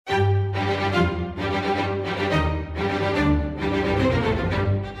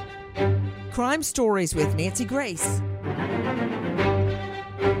Crime Stories with Nancy Grace.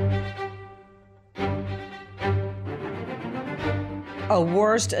 A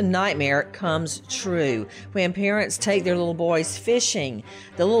worst nightmare comes true when parents take their little boys fishing.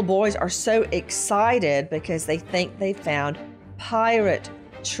 The little boys are so excited because they think they found pirate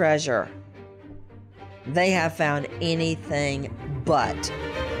treasure. They have found anything but.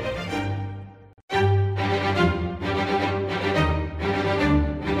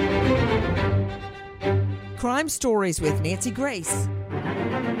 Crime Stories with Nancy Grace.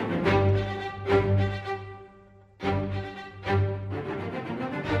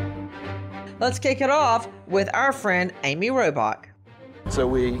 Let's kick it off with our friend Amy Robach. So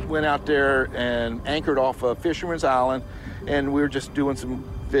we went out there and anchored off of Fisherman's Island, and we were just doing some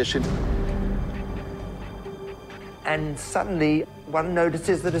fishing. And suddenly, one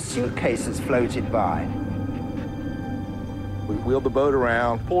notices that a suitcase has floated by. We wheeled the boat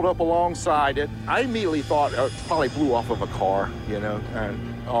around, pulled up alongside it. I immediately thought it probably blew off of a car,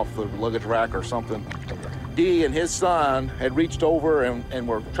 and off the luggage rack or something. Dee and his son had reached over and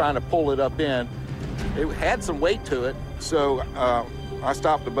were trying to pull it up in. It had some weight to it, so I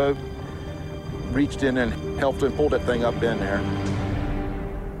stopped the boat, reached in and helped him pull that thing up in there.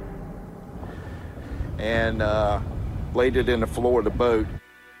 And laid it in the floor of the boat.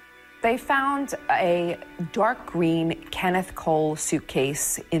 They found a dark green Kenneth Cole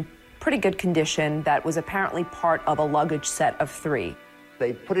suitcase in pretty good condition that was apparently part of a luggage set of 3.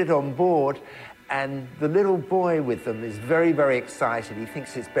 They put it on board, and the little boy with them is very, very excited. He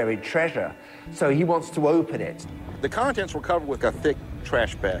thinks it's buried treasure, so he wants to open it. The contents were covered with a thick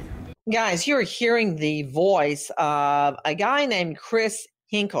trash bag. Guys, you're hearing the voice of a guy named Chris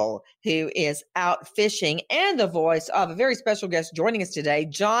Hinkle, who is out fishing, and the voice of a very special guest joining us today,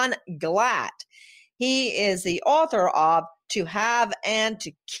 John Glatt. He is the author of To Have and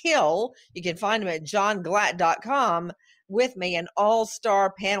to Kill. You can find him at johnglatt.com. With me, an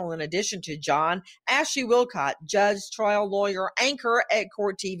all-star panel in addition to John, Ashley Wilcott, judge, trial lawyer, anchor at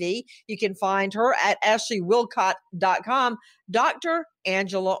Court TV. You can find her at ashleywilcott.com. Dr.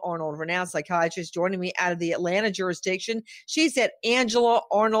 Angela Arnold, renowned psychiatrist, joining me out of the Atlanta jurisdiction. She's at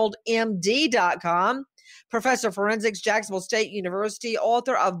AngelaArnoldMD.com. Professor of Forensics, Jacksonville State University,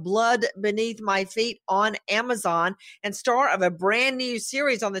 author of Blood Beneath My Feet on Amazon, and star of a brand new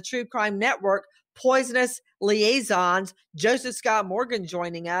series on the True Crime Network, Poisonous Liaisons. Joseph Scott Morgan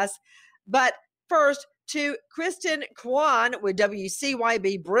joining us. But first, to Kristen Kwan with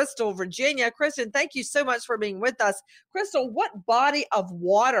WCYB Bristol, Virginia. Kristen, thank you so much for being with us. Crystal, what body of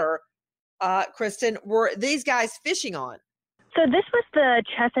water, Kristen, were these guys fishing on? So this was the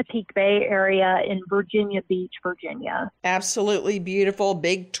Chesapeake Bay area in Virginia Beach, Virginia. Absolutely beautiful,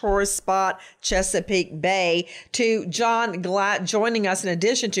 big tourist spot, Chesapeake Bay. To John Glatt joining us in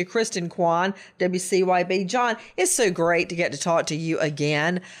addition to Kristen Kwan, WCYB. John, it's so great to get to talk to you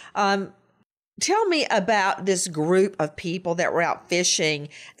again. Tell me about this group of people that were out fishing.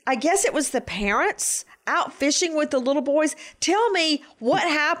 I guess it was the parents out fishing with the little boys. Tell me what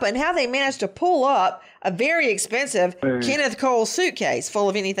happened, how they managed to pull up a very expensive Kenneth Cole suitcase full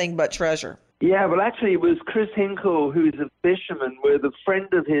of anything but treasure. Yeah, well, actually, it was Chris Hinkle, who's a fisherman, with a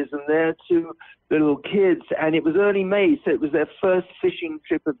friend of his and their 2 little kids. And it was early May, so it was their first fishing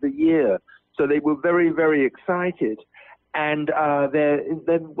trip of the year. So they were very, very excited. And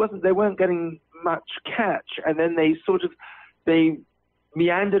they weren't getting much catch. And then they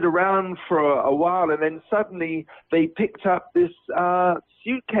meandered around for a while, and then suddenly they picked up this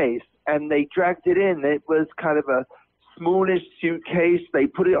suitcase and they dragged it in. It was kind of a smallish suitcase. They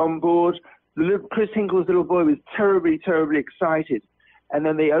put it on board. Chris Hinkle's little boy was terribly, terribly excited. And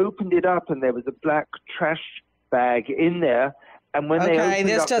then they opened it up, and there was a black trash bag in there. And when they opened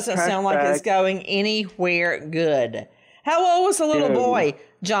this up doesn't the trash sound like bag, it's going anywhere good. How old was the little boy,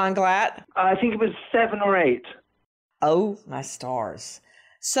 John Glatt? I think it was 7 or 8. Oh, my stars.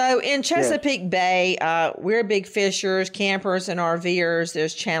 So in Chesapeake Bay, we're big fishers, campers, and RVers.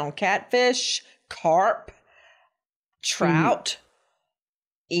 There's channel catfish, carp, trout,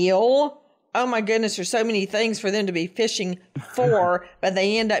 eel. Oh, my goodness, there's so many things for them to be fishing for, but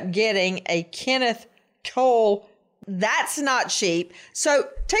they end up getting a Kenneth Cole. That's not cheap. So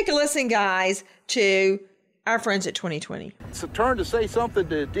take a listen, guys, to our friends at 2020. It's a turn to say something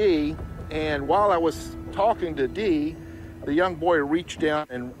to Dee, and while I was talking to Dee, the young boy reached down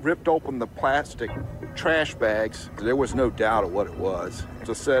and ripped open the plastic trash bags. There was no doubt of what it was. It's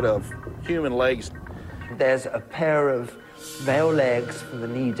a set of human legs. There's a pair of male legs from the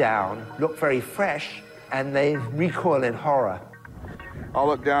knee down, look very fresh, and they recoil in horror. I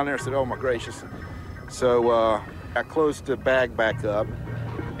looked down there and said, oh my gracious. So I closed the bag back up,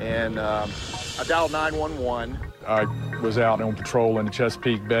 And I dialed 911. I was out on patrol in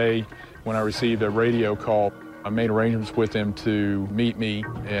Chesapeake Bay when I received a radio call. I made arrangements with him to meet me,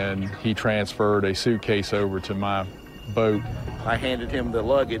 and he transferred a suitcase over to my boat. I handed him the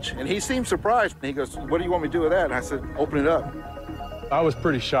luggage, and he seemed surprised. He goes, "What do you want me to do with that?" And I said, "Open it up." I was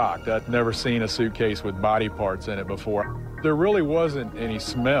pretty shocked. I'd never seen a suitcase with body parts in it before. There really wasn't any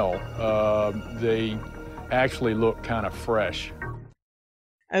smell. They actually looked kind of fresh.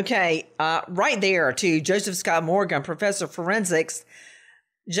 Okay, right there to Joseph Scott Morgan, professor of forensics.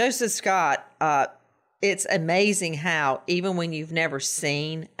 Joseph Scott, it's amazing how even when you've never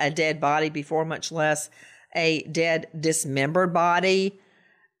seen a dead body before, much less a dead, dismembered body,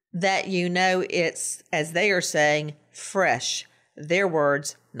 that you know it's, as they are saying, fresh. Their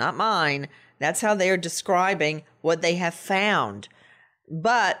words, not mine. That's how they are describing what they have found.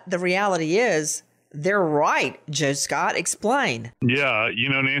 But the reality is, they're right. Joe Scott, explain. Yeah,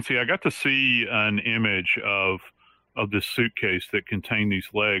 Nancy, I got to see an image of this suitcase that contained these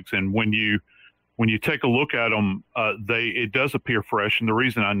legs, and when you take a look at them, it does appear fresh. And the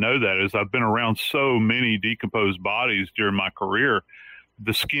reason I know that is I've been around so many decomposed bodies during my career.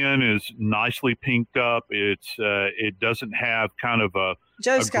 The skin is nicely pinked up. It doesn't have kind of a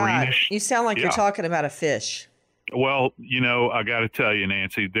Joe a Scott, greenish, you sound like you're talking about a fish. Well, I got to tell you,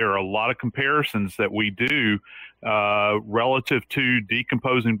 Nancy, there are a lot of comparisons that we do relative to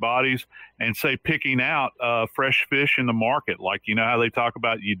decomposing bodies and, say, picking out fresh fish in the market. Like, how they talk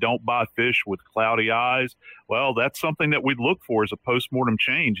about you don't buy fish with cloudy eyes. Well, that's something that we look for as a postmortem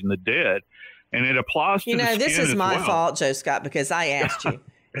change in the dead. And it applies to the skin this is as my well. fault, Joe Scott, because I asked you.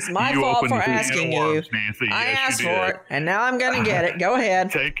 It's my You fault opened for the can of asking you. worms, Nancy. I Yes, asked you for did. it, and now I'm going to get it. Go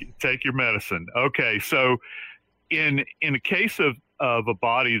ahead. Take your medicine. Okay, so in a case of a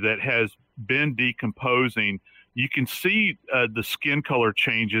body that has been decomposing, you can see the skin color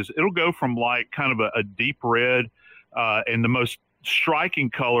changes. It'll go from like kind of a deep red, and the most striking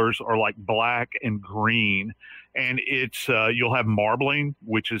colors are like black and green. And it's you'll have marbling,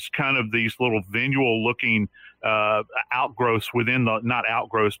 which is kind of these little venule-looking outgrowths within the, not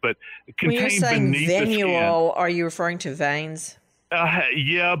outgrowths, but When you're contained saying beneath the skin. venule, are you referring to veins?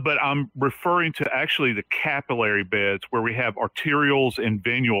 Yeah, but I'm referring to actually the capillary beds where we have arterioles and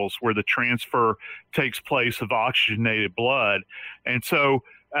venules where the transfer takes place of oxygenated blood. And so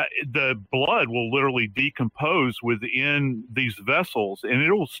the blood will literally decompose within these vessels, and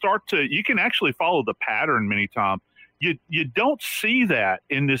it will start to, you can actually follow the pattern many times. You don't see that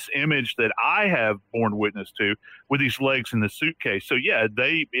in this image that I have borne witness to with these legs in the suitcase. So yeah,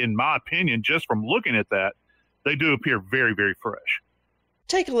 they, in my opinion, just from looking at that, they do appear very, very fresh.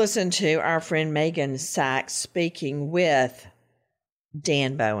 Take a listen to our friend Megan Sachs speaking with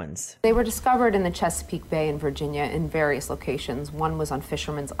Dan Bowens. They were discovered in the Chesapeake Bay in Virginia in various locations. One was on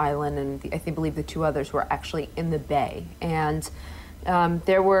Fisherman's Island, and I believe the two others were actually in the bay. And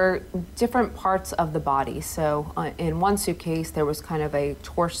there were different parts of the body. So in one suitcase, there was kind of a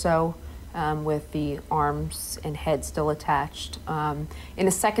torso with the arms and head still attached. In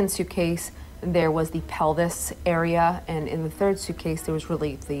a second suitcase, there was the pelvis area, and in the third suitcase, there was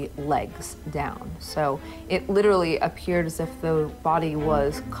really the legs down. So it literally appeared as if the body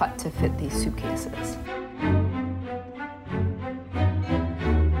was cut to fit these suitcases.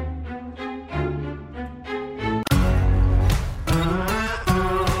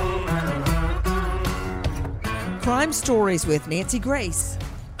 Crime Stories with Nancy Grace.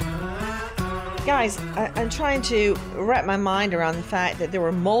 Guys, I'm trying to wrap my mind around the fact that there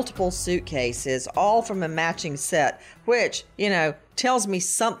were multiple suitcases, all from a matching set, which, tells me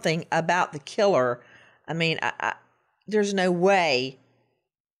something about the killer. I mean, there's no way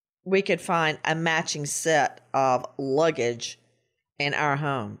we could find a matching set of luggage in our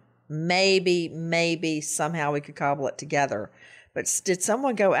home. Maybe somehow we could cobble it together. But did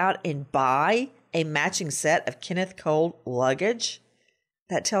someone go out and buy a matching set of Kenneth Cole luggage?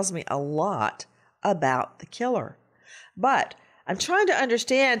 That tells me a lot about the killer. But I'm trying to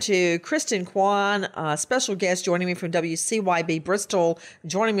understand to Kristen Kwan, a special guest joining me from WCYB Bristol,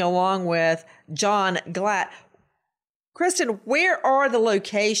 joining me along with John Glatt. Kristen, where are the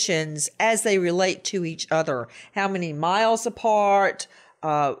locations as they relate to each other? How many miles apart?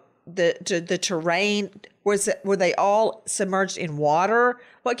 The terrain, were they all submerged in water?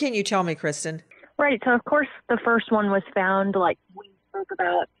 What can you tell me, Kristen? Right. So, of course, the first one was found, like we spoke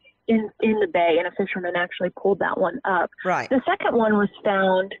about, in the bay, and a fisherman actually pulled that one up. Right. The second one was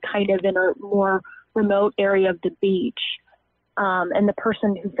found kind of in a more remote area of the beach. And the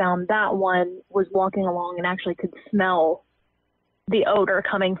person who found that one was walking along and actually could smell the odor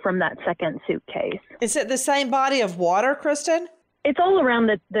coming from that second suitcase. Is it the same body of water, Kristen? It's all around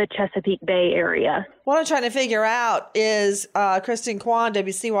the Chesapeake Bay area. What I'm trying to figure out is, Kristen Kwan,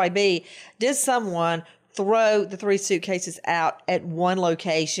 WCYB, did someone throw the 3 suitcases out at one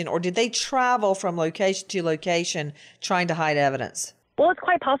location, or did they travel from location to location trying to hide evidence? Well, it's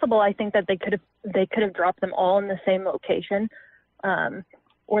quite possible. I think that they could have dropped them all in the same location,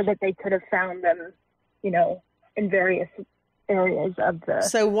 or that they could have found them, in various areas of the.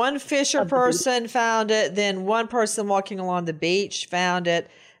 So one Fisher person found it, then one person walking along the beach found it,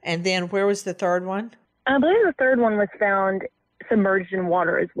 and then where was the third one? I believe the third one was found submerged in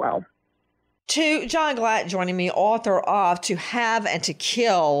water as well. To John Glatt joining me, author of To Have and to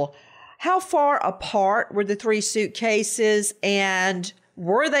Kill. How far apart were the 3 suitcases, and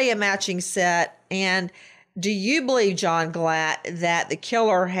were they a matching set? And do you believe, John Glatt, that the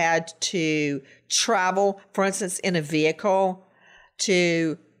killer had to travel, for instance, in a vehicle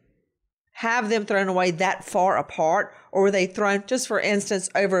to have them thrown away that far apart? Or were they thrown, just for instance,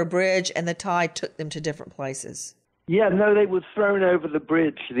 over a bridge and the tide took them to different places? Yeah, no, they were thrown over the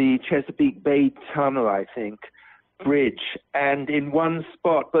bridge, the Chesapeake Bay Tunnel, I think, bridge, and in one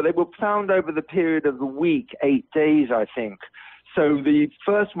spot. But they were found over the period of the week, 8 days, I think. So the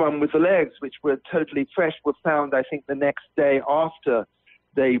first one with the legs, which were totally fresh, were found, I think, the next day after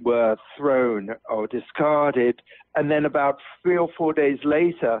they were thrown or discarded. And then about 3 or 4 days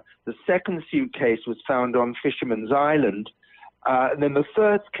later, the second suitcase was found on Fisherman's Island. And then the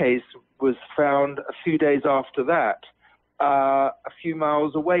third case was found a few days after that, a few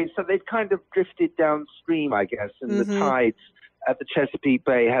miles away. So they'd kind of drifted downstream, I guess, and the tides at the Chesapeake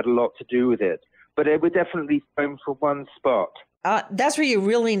Bay had a lot to do with it. But they were definitely thrown from one spot. That's where you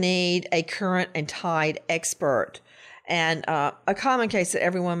really need a current and tide expert. And a common case that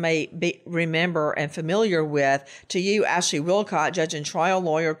everyone may remember and familiar with, to you, Ashley Wilcott, judge and trial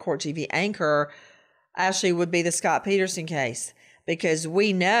lawyer, Court TV anchor, Ashley, would be the Scott Peterson case. Because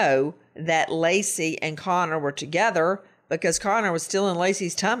we know that Lacey and Connor were together because Connor was still in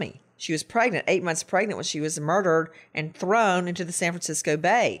Lacey's tummy. She was pregnant, 8 months pregnant, when she was murdered and thrown into the San Francisco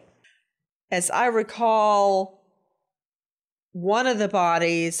Bay. As I recall, one of the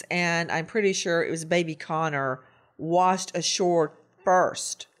bodies, and I'm pretty sure it was baby Connor, washed ashore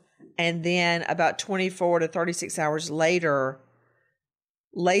first. And then about 24 to 36 hours later,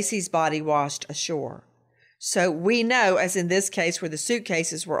 Lacey's body washed ashore. So we know, as in this case where the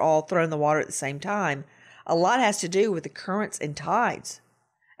suitcases were all thrown in the water at the same time, a lot has to do with the currents and tides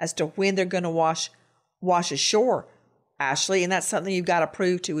as to when they're going to wash ashore, Ashley, and that's something you've got to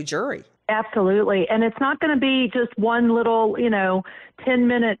prove to a jury. Absolutely. And it's not going to be just one little,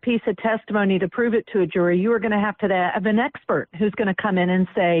 10-minute piece of testimony to prove it to a jury. You are going to have an expert who's going to come in and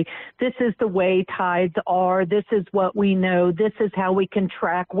say, this is the way tides are. This is what we know. This is how we can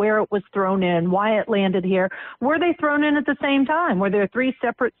track where it was thrown in, why it landed here. Were they thrown in at the same time? Were there 3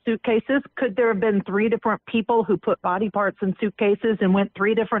 separate suitcases? Could there have been 3 different people who put body parts in suitcases and went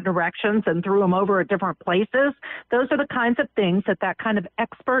 3 different directions and threw them over at different places? Those are the kinds of things that kind of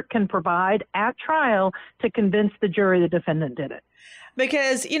expert can provide at trial to convince the jury the defendant did it.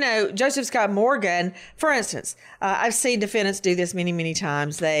 Because, Joseph Scott Morgan, for instance, I've seen defendants do this many, many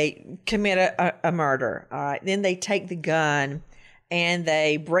times. They commit a murder. All right. Then they take the gun and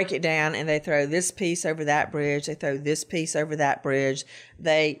they break it down and they throw this piece over that bridge. They throw this piece over that bridge.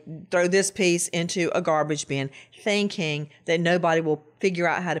 They throw this piece into a garbage bin, thinking that nobody will figure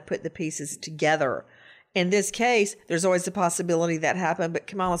out how to put the pieces together. In this case, there's always the possibility that happened, but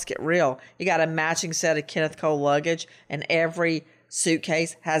come on, let's get real. You got a matching set of Kenneth Cole luggage, and every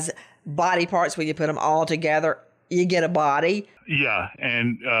suitcase has body parts. When you put them all together, you get a body. Yeah.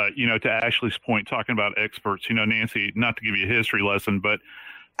 And, to Ashley's point, talking about experts, Nancy, not to give you a history lesson, but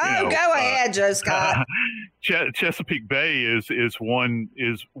go ahead, Joe Scott. Chesapeake Bay is one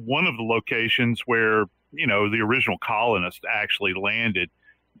of the locations where, the original colonists actually landed.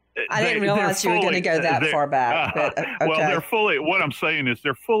 I didn't realize you were going to go that far back. But, okay. Well, what I'm saying is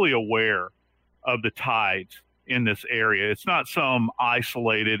they're fully aware of the tides in this area. It's not some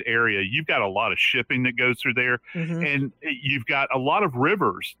isolated area. You've got a lot of shipping that goes through there, and you've got a lot of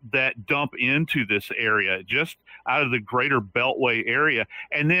rivers that dump into this area just out of the greater Beltway area.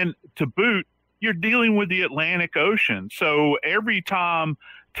 And then to boot, you're dealing with the Atlantic Ocean. So every time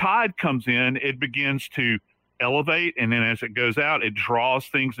tide comes in, it begins to elevate, and then as it goes out, it draws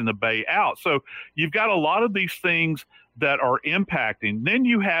things in the bay out. So you've got a lot of these things that are impacting. Then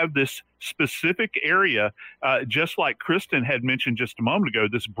you have this specific area, just like Kristen had mentioned just a moment ago,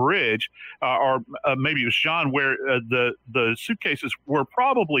 this bridge, or maybe it was John, where the suitcases were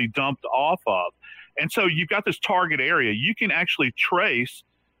probably dumped off of. And so you've got this target area. You can actually trace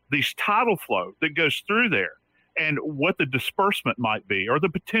these tidal flow that goes through there. and what the disbursement might be or the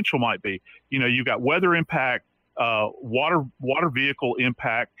potential might be. You know, you've got weather impact, water vehicle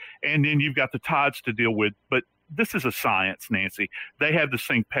impact, and then you've got the tides to deal with. But this is a science, Nancy. They have this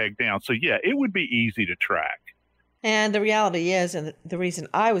thing pegged down. So, yeah, it would be easy to track. And the reality is, and the reason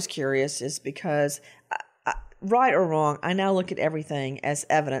I was curious is because, right or wrong, I now look at everything as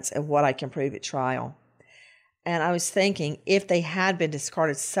evidence of what I can prove at trial. And I was thinking, if they had been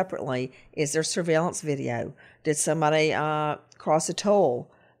discarded separately, is there surveillance video? Did somebody cross a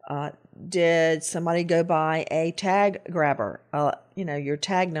toll? Did somebody go by a tag grabber, your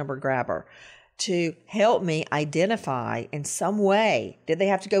tag number grabber, to help me identify in some way? Did they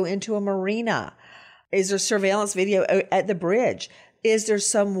have to go into a marina? Is there surveillance video at the bridge? Is there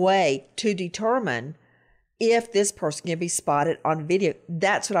some way to determine if this person can be spotted on video?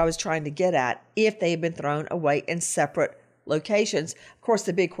 That's what I was trying to get at, if they've been thrown away in separate locations. Of course,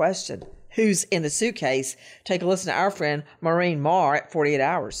 the big question, who's in the suitcase? Take a listen to our friend Maureen Marr at 48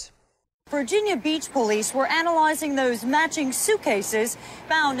 Hours. Virginia Beach police were analyzing those matching suitcases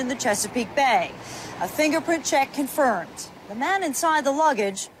found in the Chesapeake Bay. A fingerprint check confirmed the man inside the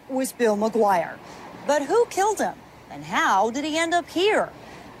luggage was Bill McGuire. But who killed him, and how did he end up here,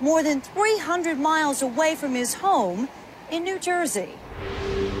 more than 300 miles away from his home in New Jersey?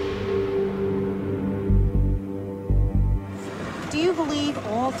 Do you believe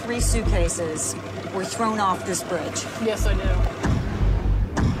all 3 suitcases were thrown off this bridge? Yes, I do.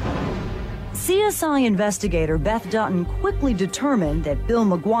 CSI investigator Beth Dutton quickly determined that Bill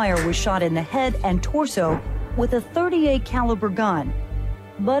McGuire was shot in the head and torso with a .38 caliber gun.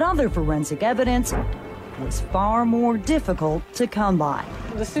 But other forensic evidence was far more difficult to come by.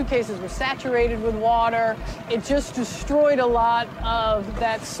 The suitcases were saturated with water. It just destroyed a lot of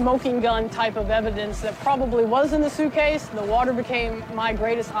that smoking gun type of evidence that probably was in the suitcase. The water became my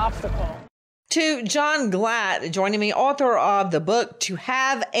greatest obstacle. To John Glatt, joining me, author of the book To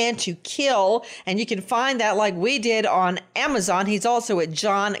Have and to Kill, and you can find that like we did on Amazon. He's also at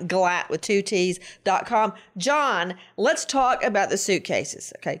johnglatt with 2Ts.com. John, let's talk about the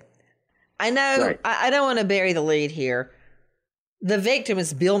suitcases. Okay. I know, right. I don't want to bury the lead here. The victim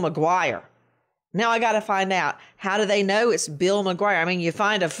is Bill McGuire. Now I got to find out, how do they know it's Bill McGuire? I mean, you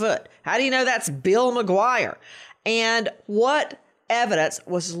find a foot. How do you know that's Bill McGuire? And what evidence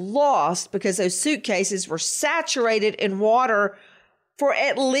was lost because those suitcases were saturated in water for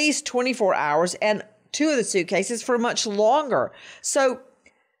at least 24 hours and 2 of the suitcases for much longer? So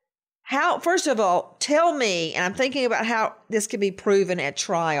how, first of all, tell me, and I'm thinking about how this could be proven at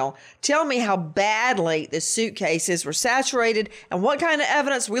trial, tell me how badly the suitcases were saturated and what kind of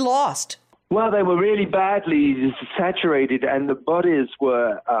evidence we lost. Well, they were really badly saturated and the bodies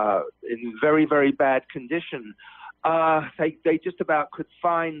were in very, very bad condition. They just about could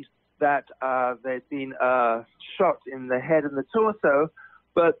find that there'd been a shot in the head and the torso,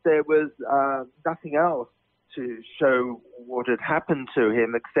 but there was nothing else to show what had happened to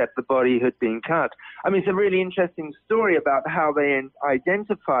him except the body had been cut. I mean, it's a really interesting story about how they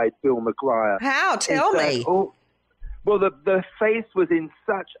identified Bill McGuire. How? Tell me. Well, the face was in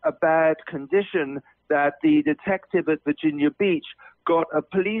such a bad condition that the detective at Virginia Beach got a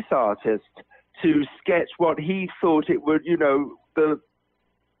police artist to sketch what he thought it would, the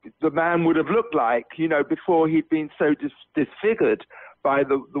man would have looked like, before he'd been so disfigured by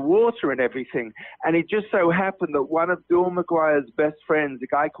the water and everything. And it just so happened that one of Bill McGuire's best friends, a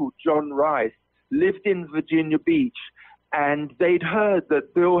guy called John Rice, lived in Virginia Beach, and they'd heard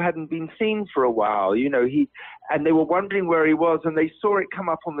that Bill hadn't been seen for a while. And they were wondering where he was, and they saw it come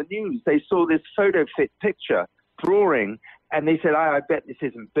up on the news. They saw this photo fit picture drawing, and they said, I bet this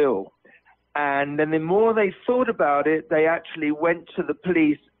isn't Bill. And then the more they thought about it, they actually went to the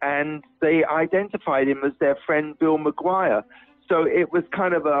police and they identified him as their friend Bill McGuire. So it was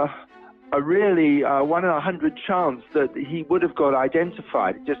kind of a really 1 in 100 chance that he would have got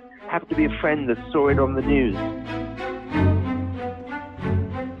identified. It just happened to be a friend that saw it on the news.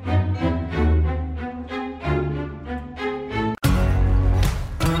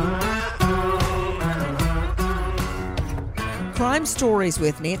 Crime Stories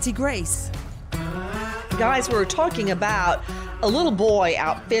with Nancy Grace. Guys, we were talking about a little boy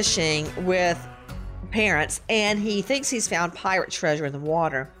out fishing with parents, and he thinks he's found pirate treasure in the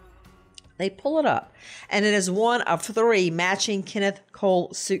water. They pull it up, and it is one of 3 matching Kenneth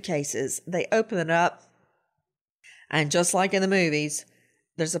Cole suitcases. They open it up, and just like in the movies,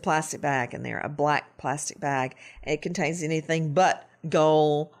 there's a plastic bag in there, a black plastic bag. It contains anything but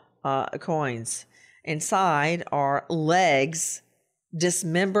gold coins. Inside are legs,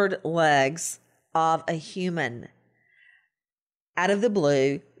 dismembered legs of a human. Out of the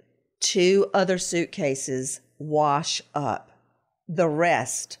blue, 2 other suitcases wash up the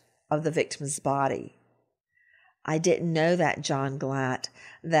rest of the victim's body. I didn't know that, John Glatt,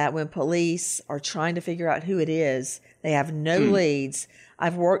 that when police are trying to figure out who it is, they have no leads.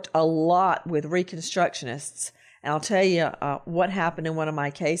 I've worked a lot with reconstructionists, and I'll tell you what happened in one of my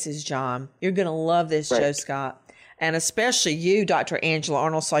cases, John. You're going to love this, Joe Scott, and especially you, Dr. Angela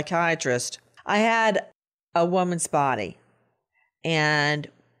Arnold, psychiatrist. I had a woman's body, and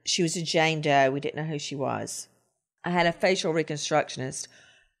she was a Jane Doe. We didn't know who she was. I had a facial reconstructionist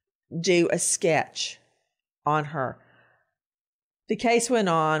do a sketch on her. The case went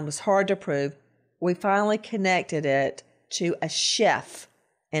on, was hard to prove. We finally connected it to a chef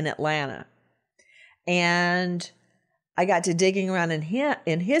in Atlanta. And I got to digging around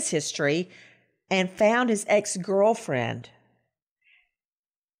in his history and found his ex-girlfriend.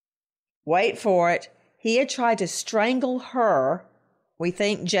 Wait for it. He had tried to strangle her. We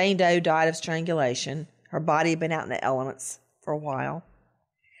think Jane Doe died of strangulation. Her body had been out in the elements for a while.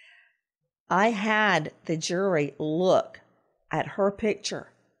 I had the jury look at her picture,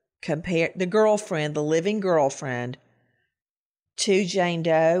 compare the girlfriend, the living girlfriend, to Jane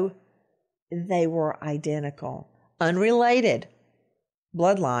Doe. They were identical, unrelated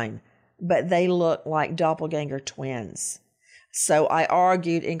bloodline, but they looked like doppelganger twins. So I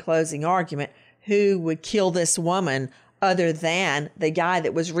argued in closing argument, who would kill this woman other than the guy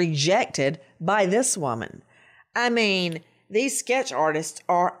that was rejected by this woman? I mean, these sketch artists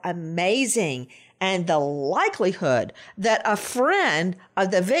are amazing. And the likelihood that a friend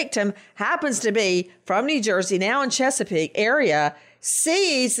of the victim happens to be from New Jersey, now in Chesapeake area,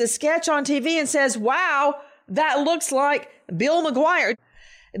 sees the sketch on TV and says, wow, that looks like Bill McGuire.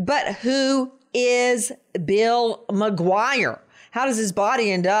 But who is Bill McGuire? How does his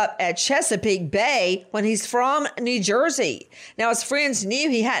body end up at Chesapeake Bay when he's from New Jersey? Now, his friends knew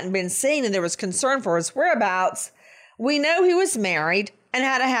he hadn't been seen and there was concern for his whereabouts. We know he was married and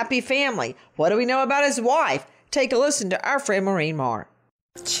had a happy family. What do we know about his wife? Take a listen to our friend Maureen Marr.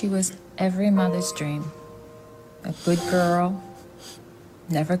 She was every mother's dream. A good girl,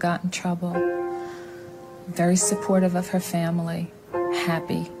 never got in trouble, very supportive of her family,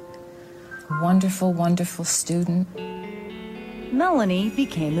 happy, wonderful, wonderful student. Melanie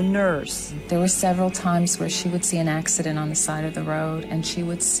became a nurse. There were several times where she would see an accident on the side of the road and she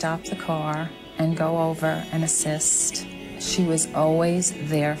would stop the car and go over and assist. She was always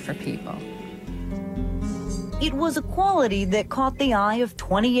there for people. It was a quality that caught the eye of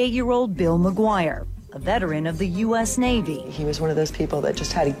 28-year-old Bill McGuire, a veteran of the U.S. Navy. He was one of those people that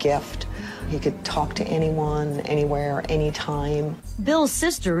just had a gift. He could talk to anyone, anywhere, anytime. Bill's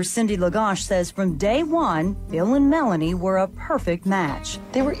sister, Cindy Lagash, says from day one, Bill and Melanie were a perfect match.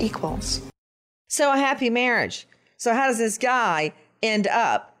 They were equals. So a happy marriage. So how does this guy end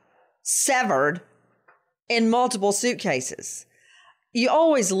up severed in multiple suitcases? You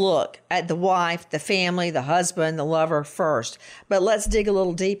always look at the wife, the family, the husband, the lover first. But let's dig a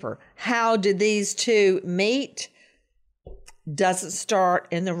little deeper. How did these two meet? Doesn't start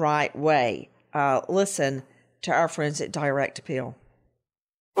in the right way. Listen to our friends at Direct Appeal.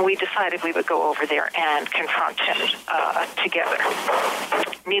 We decided we would go over there and confront him together.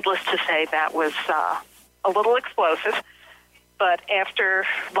 Needless to say, that was a little explosive. But after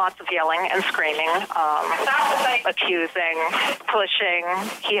lots of yelling and screaming, accusing, pushing,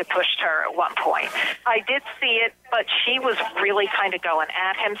 he had pushed her at one point. I did see it, but she was really kind of going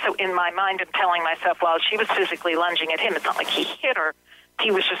at him. So in my mind, I'm telling myself, well, she was physically lunging at him. It's not like he hit her.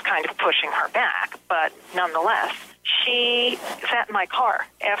 He was just kind of pushing her back. But nonetheless, she sat in my car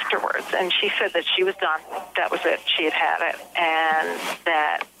afterwards, and she said that she was done. That was it. She had had it. And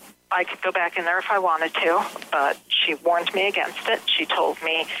that I could go back in there if I wanted to, but she warned me against it. She told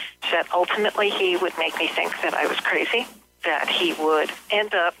me that ultimately he would make me think that I was crazy, that he would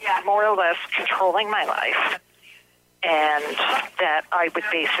end up more or less controlling my life, and that I would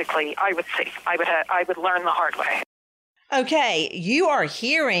basically, I would learn the hard way. Okay, you are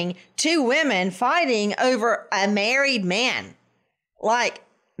hearing two women fighting over a married man. Like,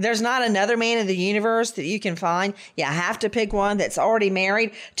 there's not another man in the universe that you can find. You have to pick one that's already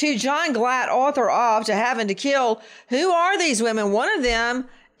married. To John Glatt, author of To Having to Kill. Who are these women? One of them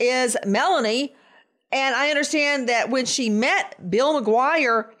is Melanie. And I understand that when she met Bill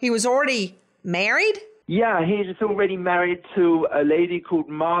McGuire, he was already married? Yeah, he's already married to a lady called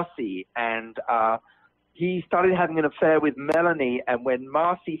Marcy. And he started having an affair with Melanie. And when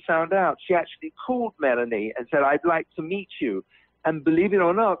Marcy found out, she actually called Melanie and said, I'd like to meet you. And believe it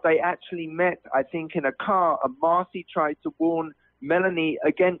or not, they actually met, I think, in a car. And Marcy tried to warn Melanie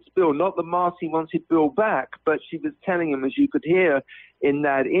against Bill. Not that Marcy wanted Bill back, but she was telling him, as you could hear, in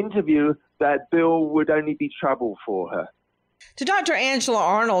that interview that Bill would only be trouble for her. To Dr. Angela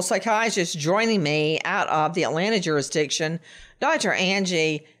Arnold, psychiatrist joining me out of the Atlanta jurisdiction, Dr.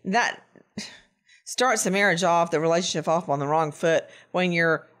 Angie, that starts the marriage off, the relationship off on the wrong foot when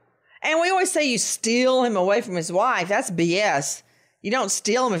you're, and we always say you steal him away from his wife. That's BS. You don't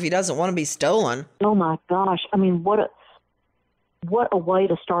steal him if he doesn't want to be stolen. Oh my gosh. I mean, what a way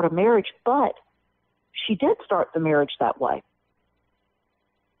to start a marriage. But she did start the marriage that way.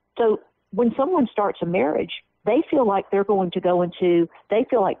 So when someone starts a marriage, they feel like they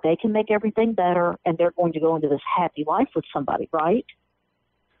feel like they can make everything better and they're going to go into this happy life with somebody, right?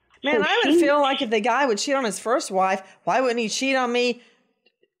 Man, so I would feel like if the guy would cheat on his first wife, why wouldn't he cheat on me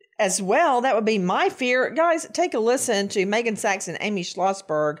as well? That would be my fear. Guys, take a listen to Megan Sachs and Amy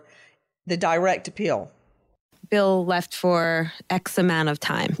Schlossberg, the direct appeal. Bill left for X amount of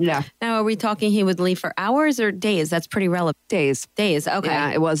time. Yeah. Now, are we talking he would leave for hours or days? That's pretty relevant. Days. Days, okay.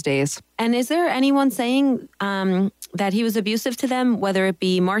 Yeah, it was days. And is there anyone saying that he was abusive to them, whether it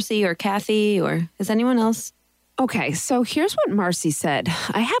be Marcy or Kathy, or is anyone else? Okay, so here's what Marcy said.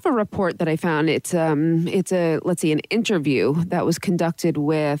 I have a report that I found. It's an interview that was conducted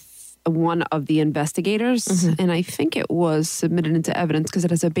with one of the investigators, and I think it was submitted into evidence because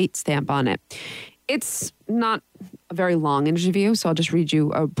it has a bait stamp on it. It's not a very long interview, so I'll just read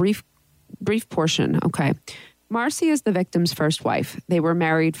you a brief portion. Okay. Marcy is the victim's first wife. They were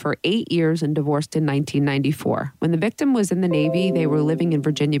married for 8 years and divorced in 1994. When the victim was in the Navy, they were living in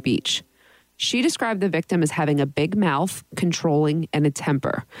Virginia Beach. She described the victim as having a big mouth, controlling, and a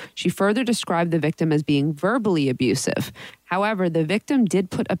temper. She further described the victim as being verbally abusive. However, the victim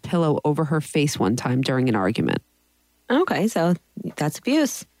did put a pillow over her face one time during an argument. Okay, so that's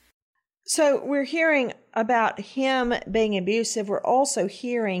abuse. So we're hearing about him being abusive. We're also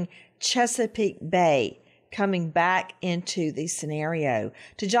hearing Chesapeake Bay coming back into the scenario.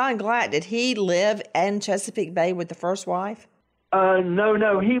 To John Glatt, did he live in Chesapeake Bay with the first wife?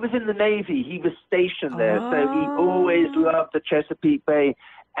 No. He was in the Navy. He was stationed there. So he always loved the Chesapeake Bay.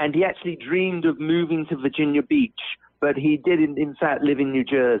 And he actually dreamed of moving to Virginia Beach. But he did, in fact, live in New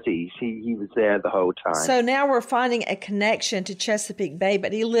Jersey. He was there the whole time. So now we're finding a connection to Chesapeake Bay,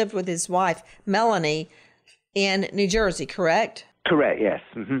 but he lived with his wife, Melanie, in New Jersey, correct? Correct, yes.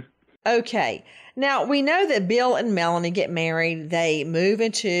 Mm-hmm. Okay. Now, we know that Bill and Melanie get married. They move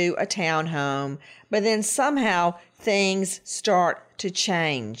into a townhome, but then somehow things start to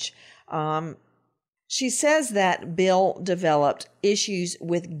change. She says that Bill developed issues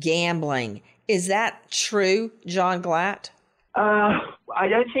with gambling. Is that true, John Glatt? I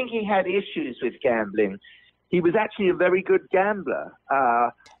don't think he had issues with gambling. He was actually a very good gambler.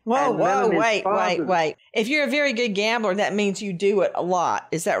 Wait. If you're a very good gambler, that means you do it a lot.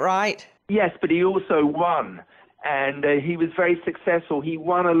 Is that right? Yes, but he also won. And he was very successful. He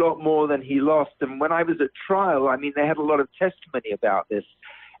won a lot more than he lost. And when I was at trial, I mean, they had a lot of testimony about this.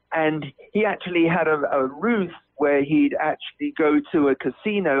 And he actually had a ruse where he'd actually go to a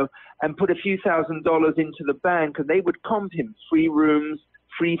casino and put a few $1,000s into the bank, and they would comp him free rooms,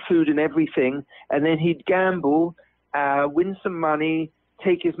 free food and everything. And then he'd gamble, win some money,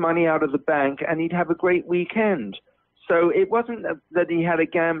 take his money out of the bank, and he'd have a great weekend. So it wasn't that he had a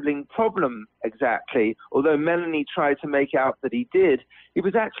gambling problem exactly, although Melanie tried to make out that he did. He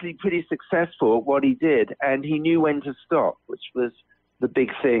was actually pretty successful at what he did, and he knew when to stop, which was the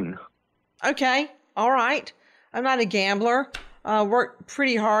big thing. Okay. All right. I'm not a gambler. Work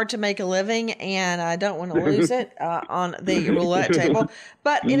pretty hard to make a living, and I don't want to lose it on the roulette table.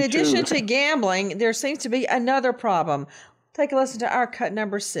 But in addition to gambling, there seems to be another problem. Take a listen to our cut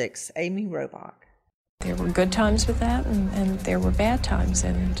number 6, Amy Robach. There were good times with that, and there were bad times.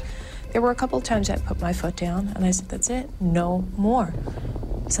 And there were a couple of times I put my foot down, and I said, that's it, no more.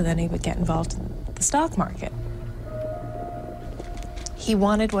 So then he would get involved in the stock market. He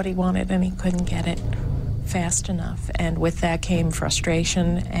wanted what he wanted, and he couldn't get it fast enough. And with that came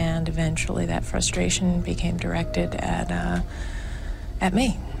frustration, and eventually that frustration became directed at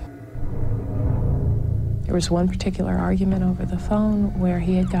me. There was one particular argument over the phone where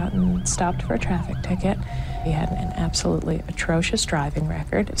he had gotten stopped for a traffic ticket. He had an absolutely atrocious driving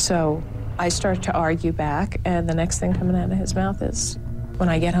record. So I started to argue back, and the next thing coming out of his mouth is, when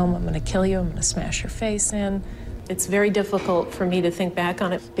I get home, I'm going to kill you, I'm going to smash your face in. It's very difficult for me to think back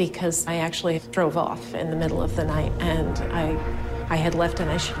on it because I actually drove off in the middle of the night, and I had left and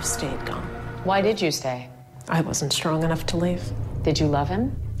I should have stayed gone. Why did you stay? I wasn't strong enough to leave. Did you love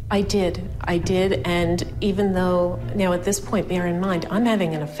him? I did, and even though, now at this point, bear in mind, I'm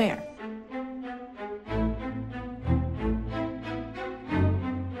having an affair.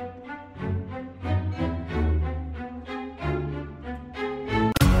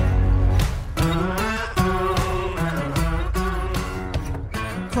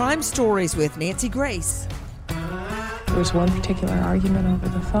 Crime Stories with Nancy Grace. There was one particular argument over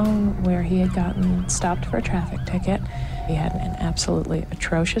the phone where he had gotten stopped for a traffic ticket. He had an absolutely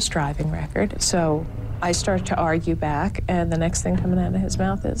atrocious driving record. So I started to argue back, and the next thing coming out of his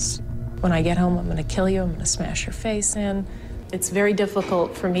mouth is, when I get home, I'm going to kill you, I'm going to smash your face in. It's very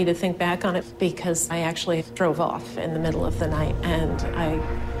difficult for me to think back on it because I actually drove off in the middle of the night, and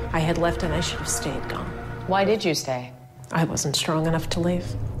I had left and I should have stayed gone. Why did you stay? I wasn't strong enough to leave.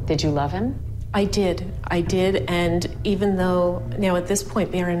 Did you love him? I did, and even though, now at this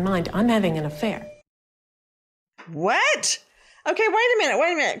point, bear in mind, I'm having an affair. What? Okay, wait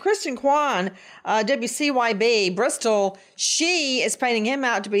a minute. Kristen Kwan, WCYB, Bristol, she is painting him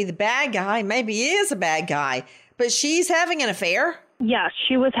out to be the bad guy. Maybe he is a bad guy, but she's having an affair? Yeah,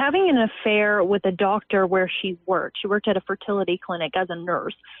 she was having an affair with a doctor where she worked. She worked at a fertility clinic as a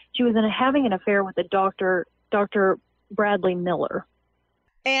nurse. She was having an affair with a doctor, Dr. Bradley Miller.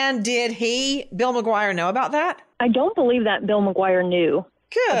 And did Bill McGuire, know about that? I don't believe that Bill McGuire knew.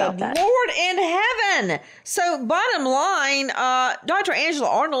 Good Lord in heaven. So bottom line, Dr. Angela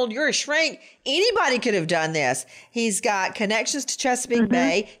Arnold, you're a shrink. Anybody could have done this. He's got connections to Chesapeake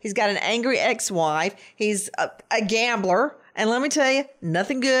Bay. He's got an angry ex-wife. He's a gambler. And let me tell you,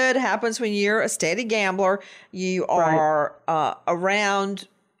 nothing good happens when you're a steady gambler. You are around...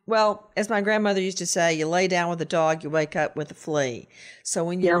 Well, as my grandmother used to say, you lay down with a dog, you wake up with a flea. So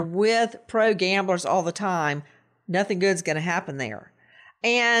when you're with pro gamblers all the time, nothing good's going to happen there.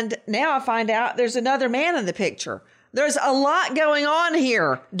 And now I find out there's another man in the picture. There's a lot going on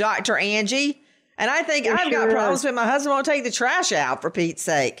here, Dr. Angie. And I think I've got problems with my husband won't take the trash out, for Pete's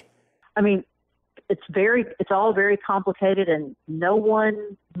sake. I mean, it's all very complicated, and no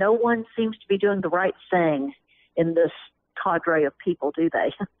one seems to be doing the right thing in this cadre of people, do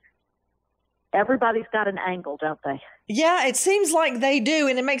they? Everybody's got an angle, don't they? Yeah, it seems like they do,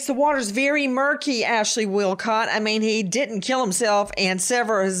 and it makes the waters very murky, Ashley Wilcott. I mean, he didn't kill himself and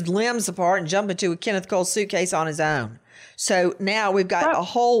sever his limbs apart and jump into a Kenneth Cole suitcase on his own. So now we've got a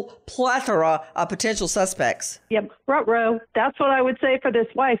whole plethora of potential suspects. Yep, ruh-roh. That's what I would say for this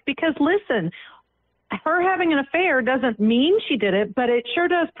wife, because listen, her having an affair doesn't mean she did it, but it sure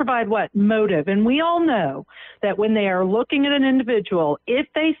does provide motive. And we all know that when they are looking at an individual, if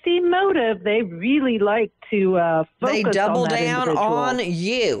they see motive, they really like to focus They double on that down individual. on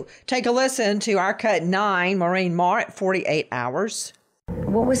you. Take a listen to our cut 9, Maureen Marr at 48 Hours.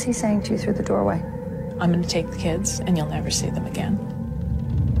 What was he saying to you through the doorway? I'm going to take the kids, and you'll never see them again.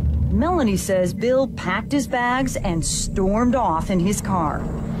 Melanie says Bill packed his bags and stormed off in his car.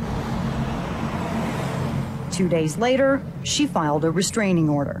 2 days later, she filed a restraining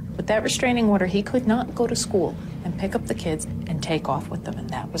order. With that restraining order, he could not go to school and pick up the kids and take off with them, and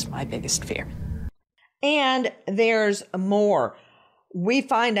that was my biggest fear. And there's more. We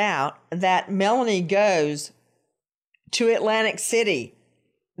find out that Melanie goes to Atlantic City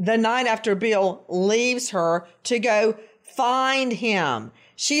the night after Bill leaves her to go find him.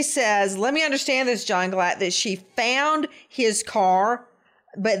 She says, let me understand this, John Glatt, that she found his car,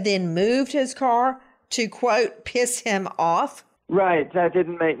 but then moved his car to, quote, piss him off? Right, that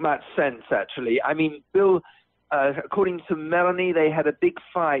didn't make much sense, actually. I mean, Bill, according to Melanie, they had a big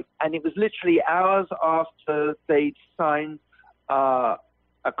fight, and it was literally hours after they'd signed a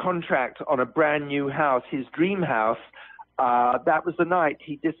contract on a brand new house, his dream house. That was the night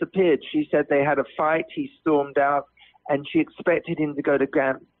he disappeared. She said they had a fight, he stormed out, and she expected him to go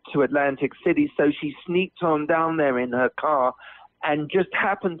to Atlantic City, so she sneaked on down there in her car and just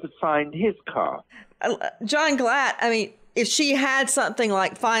happened to find his car. John Glatt, I mean, if she had something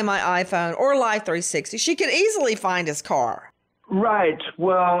like Find My iPhone or Life 360, she could easily find his car. Right.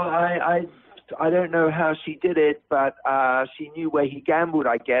 Well, I don't know how she did it, but she knew where he gambled,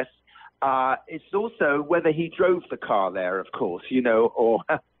 I guess. It's also whether he drove the car there, of course, or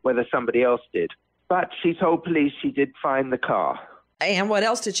whether somebody else did. But she told police she did find the car. And what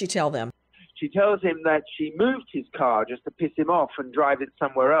else did she tell them? She tells him that she moved his car just to piss him off and drive it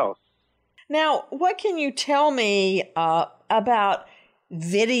somewhere else. Now, what can you tell me about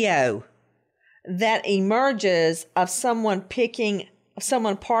video that emerges of someone parking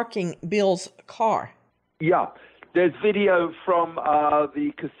Bill's car? Yeah, there's video from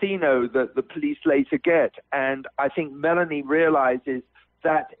the casino that the police later get, and I think Melanie realizes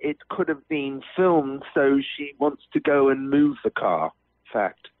that it could have been filmed, so she wants to go and move the car, in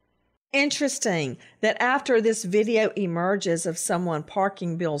fact. Interesting that after this video emerges of someone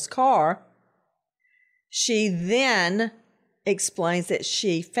parking Bill's car, she then explains that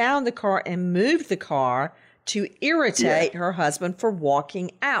she found the car and moved the car to irritate her husband for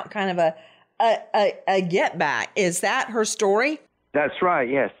walking out. Kind of a get back. Is that her story? That's right,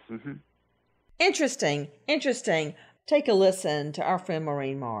 yes. Mm-hmm. Interesting. Take a listen to our friend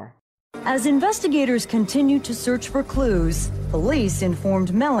Maureen Marr. As investigators continued to search for clues, police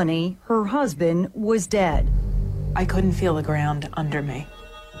informed Melanie her husband was dead. I couldn't feel the ground under me.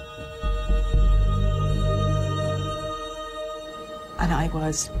 And I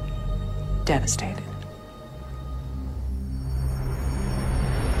was devastated.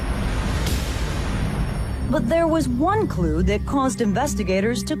 But there was one clue that caused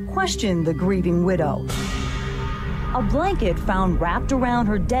investigators to question the grieving widow. A blanket found wrapped around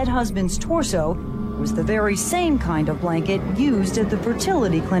her dead husband's torso was the very same kind of blanket used at the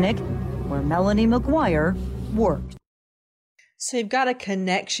fertility clinic where Melanie McGuire worked. So you've got a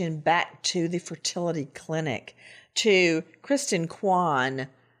connection back to the fertility clinic, to Kristen Kwan.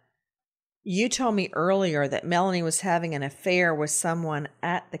 You told me earlier that Melanie was having an affair with someone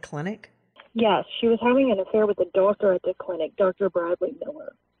at the clinic? Yes, she was having an affair with the doctor at the clinic, Dr. Bradley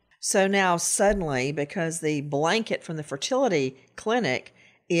Miller. So now suddenly, because the blanket from the fertility clinic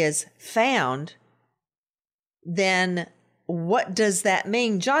is found, then what does that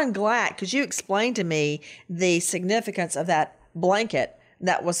mean? John Glatt, could you explain to me the significance of that blanket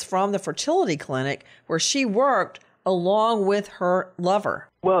that was from the fertility clinic where she worked along with her lover?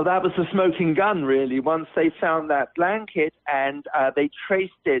 Well, that was the smoking gun, really. Once they found that blanket and they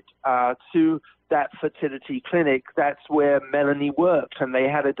traced it to that fertility clinic, that's where Melanie worked, and they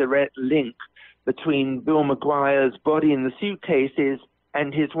had a direct link between Bill McGuire's body in the suitcases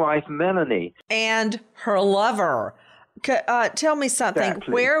and his wife, Melanie. And her lover. Tell me something.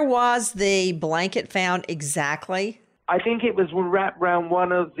 Exactly. Where was the blanket found exactly? I think it was wrapped around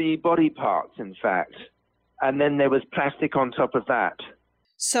one of the body parts, in fact. And then there was plastic on top of that.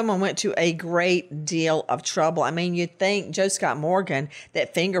 Someone went to a great deal of trouble. I mean, you'd think, Joe Scott Morgan,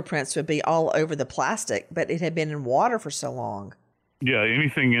 that fingerprints would be all over the plastic, but it had been in water for so long. Yeah,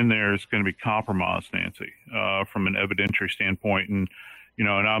 anything in there is going to be compromised, Nancy, from an evidentiary standpoint. And,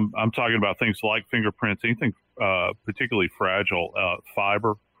 and I'm talking about things like fingerprints, anything particularly fragile,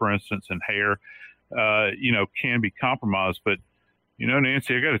 fiber, for instance, and hair, can be compromised. But,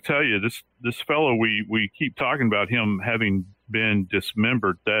 Nancy, I got to tell you, this fellow, we keep talking about him having been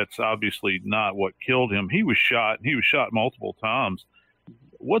dismembered. That's obviously not what killed him. He was shot, and he was shot multiple times.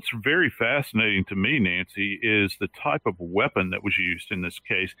 What's very fascinating to me, Nancy, is the type of weapon that was used in this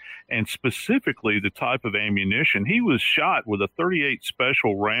case, and specifically the type of ammunition. He was shot with a .38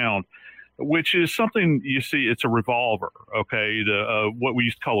 special round, which is something you see. It's a revolver, okay, what we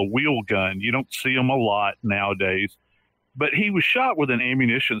used to call a wheel gun. You don't see them a lot nowadays. But he was shot with an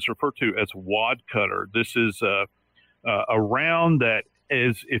ammunition that's referred to as wad cutter. This is a round that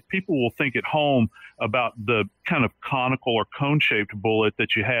is, if people will think at home about the kind of conical or cone-shaped bullet that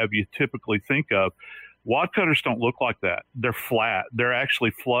you typically think of, wad cutters don't look like that. They're flat. They're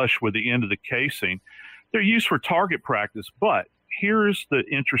actually flush with the end of the casing. They're used for target practice. But here's the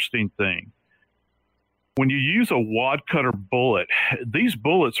interesting thing. When you use a wad cutter bullet, these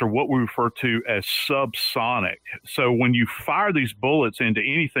bullets are what we refer to as subsonic. So when you fire these bullets into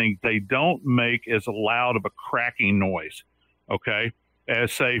anything, they don't make as loud of a cracking noise, okay,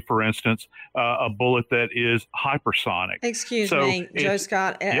 as, say, for instance, a bullet that is hypersonic. Excuse me, Joe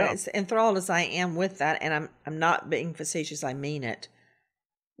Scott, as enthralled as I am with that, and I'm not being facetious, I mean it.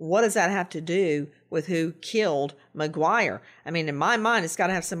 What does that have to do with who killed McGuire? I mean, in my mind, it's got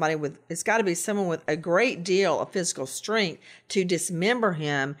to be someone with a great deal of physical strength to dismember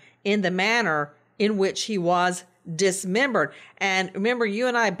him in the manner in which he was dismembered. And remember, you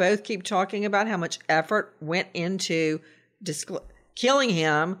and I both keep talking about how much effort went into killing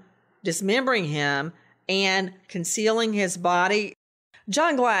him, dismembering him, and concealing his body.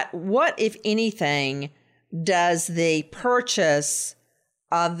 John Glatt, what, if anything, does the purchase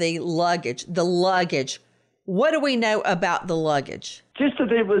of the luggage, what do we know about the luggage? Just that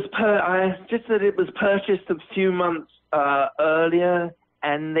it was purchased a few months earlier,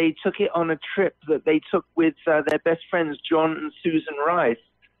 and they took it on a trip that they took with their best friends, John and Susan Rice,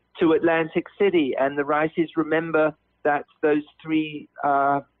 to Atlantic City. And the Rices remember that those 3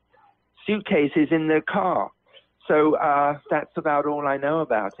 suitcases in their car. So that's about all I know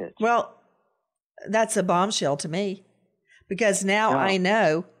about it. Well, that's a bombshell to me. Because now I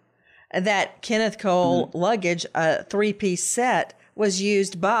know that Kenneth Cole luggage, a 3-piece set, was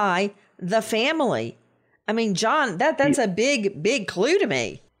used by the family. I mean, John, that's a big clue to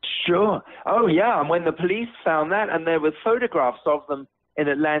me. Sure. Oh, yeah. And when the police found that, and there were photographs of them in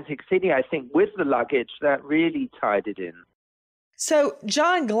Atlantic City, I think, with the luggage, that really tied it in. So,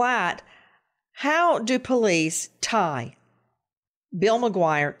 John Glatt, how do police tie Bill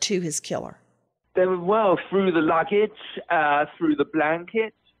McGuire to his killer? Through the luggage, through the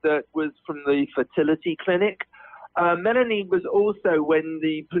blanket that was from the fertility clinic. Melanie was also, when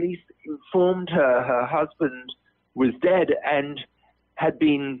the police informed her husband was dead and had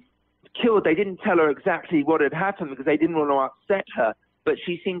been killed, they didn't tell her exactly what had happened because they didn't want to upset her, but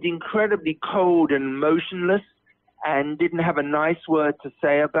she seemed incredibly cold and motionless and didn't have a nice word to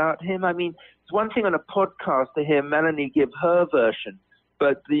say about him. I mean, it's one thing on a podcast to hear Melanie give her version,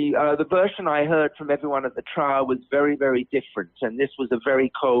 but the version I heard from everyone at the trial was very, very different, and this was a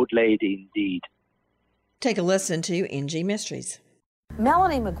very cold lady indeed. Take a listen to NG Mysteries.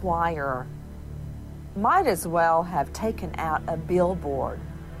 Melanie McGuire might as well have taken out a billboard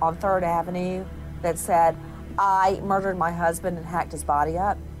on 3rd Avenue that said, "I murdered my husband and hacked his body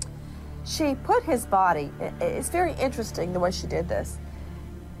up." She put his body, it's very interesting the way she did this.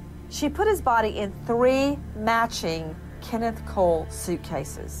 She put his body in 3 matching Kenneth Cole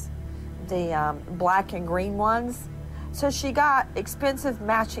suitcases, the black and green ones. So she got expensive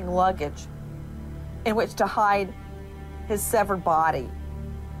matching luggage in which to hide his severed body.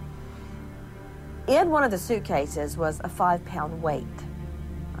 In one of the suitcases was a 5-pound weight,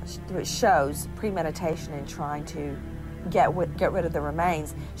 which shows premeditation in trying to get rid of the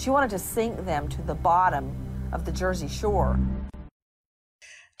remains. She wanted to sink them to the bottom of the Jersey Shore.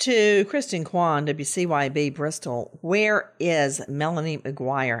 To Kristen Kwan, WCYB Bristol, where is Melanie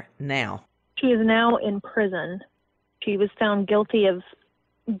McGuire now? She is now in prison. She was found guilty of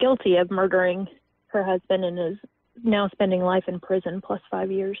murdering her husband and is now spending life in prison plus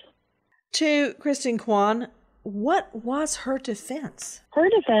 5 years. To Kristen Kwan, what was her defense? Her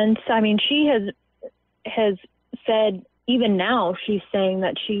defense, I mean, she has said, even now, she's saying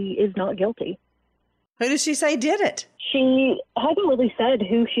that she is not guilty. Who does she say did it? She hasn't really said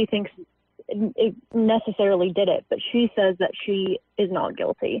who she thinks necessarily did it, but she says that she is not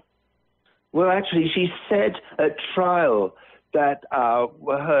guilty. Well, actually, she said at trial that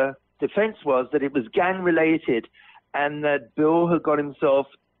her defense was that it was gang-related and that Bill had got himself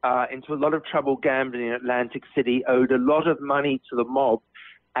into a lot of trouble gambling in Atlantic City, owed a lot of money to the mob,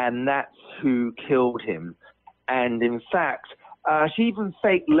 and that's who killed him. And in fact, she even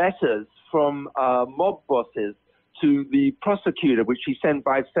faked letters from mob bosses to the prosecutor, which she sent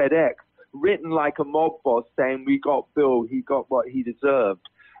by FedEx, written like a mob boss saying, "We got Bill, he got what he deserved,"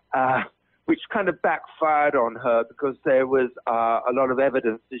 which kind of backfired on her because there was a lot of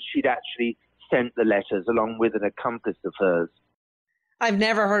evidence that she'd actually sent the letters along with an accomplice of hers. I've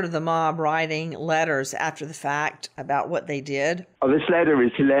never heard of the mob writing letters after the fact about what they did. Oh, this letter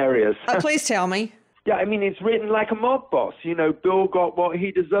is hilarious. Please tell me. Yeah, I mean, it's written like a mob boss. You know, Bill got what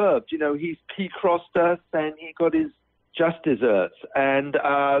he deserved. You know, he crossed us and he got his just desserts. And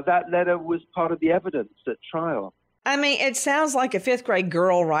that letter was part of the evidence at trial. I mean, it sounds like a 5th grade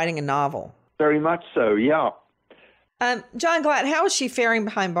girl writing a novel. Very much so, yeah. John Glatt, how is she faring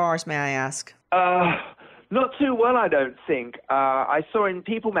behind bars, may I ask? Not too well, I don't think. I saw in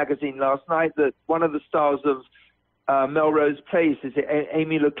People magazine last night that one of the stars of Melrose Place is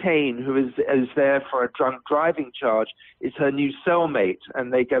Amy Locane, who is there for a drunk driving charge, is her new cellmate,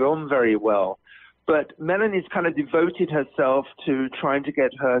 and they get on very well. But Melanie's kind of devoted herself to trying to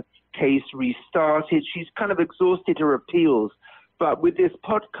get her case restarted. She's kind of exhausted her appeals. But with this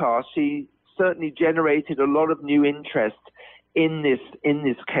podcast, she certainly generated a lot of new interest in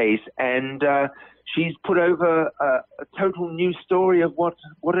this case, and she's put over a total new story of what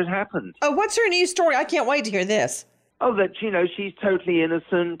had happened. Oh, what's her new story? I can't wait to hear this. Oh, that, you know, she's totally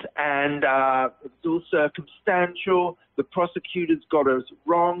innocent and it's all circumstantial. The prosecutors got us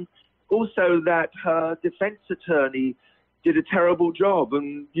wrong. Also that her defense attorney did a terrible job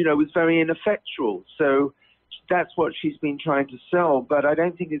and, you know, was very ineffectual. So that's what she's been trying to sell, but I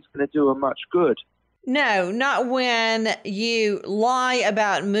don't think it's going to do her much good. No, not when you lie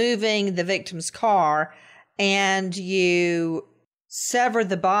about moving the victim's car and you sever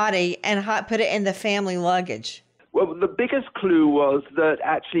the body and put it in the family luggage. Well, the biggest clue was that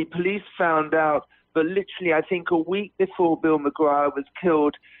actually police found out that literally, I think a week before Bill McGuire was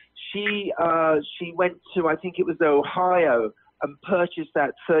killed, she went to, I think it was Ohio, and purchased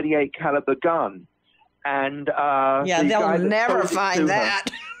that .38 caliber gun. And yeah, they'll never find that.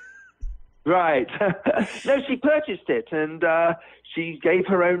 Right. No, she purchased it, and she gave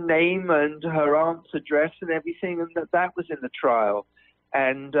her own name and her aunt's address and everything, and that was in the trial.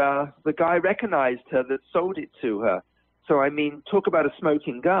 And the guy recognized her that sold it to her. So, I mean, talk about a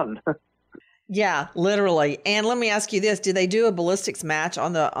smoking gun. Yeah, literally. And let me ask you this. Did they do a ballistics match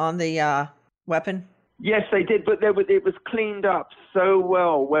on the weapon? Yes, they did, but it was cleaned up so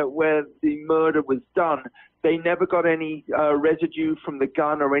well where the murder was done. They never got any residue from the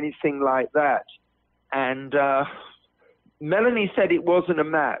gun or anything like that. And Melanie said it wasn't a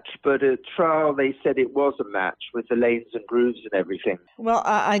match, but at trial they said it was a match with the lanes and grooves and everything. Well,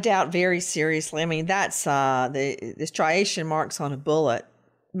 I doubt very seriously. I mean, that's the striation marks on a bullet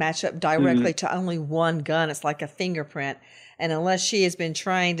match up directly to only one gun. It's like a fingerprint. And unless she has been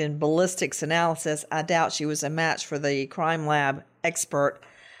trained in ballistics analysis, I doubt she was a match for the crime lab expert.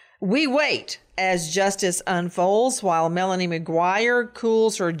 We wait as justice unfolds while Melanie McGuire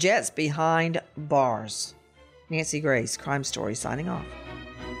cools her jets behind bars. Nancy Grace, Crime Story, signing off.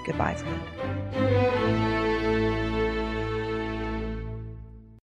 Goodbye, friend.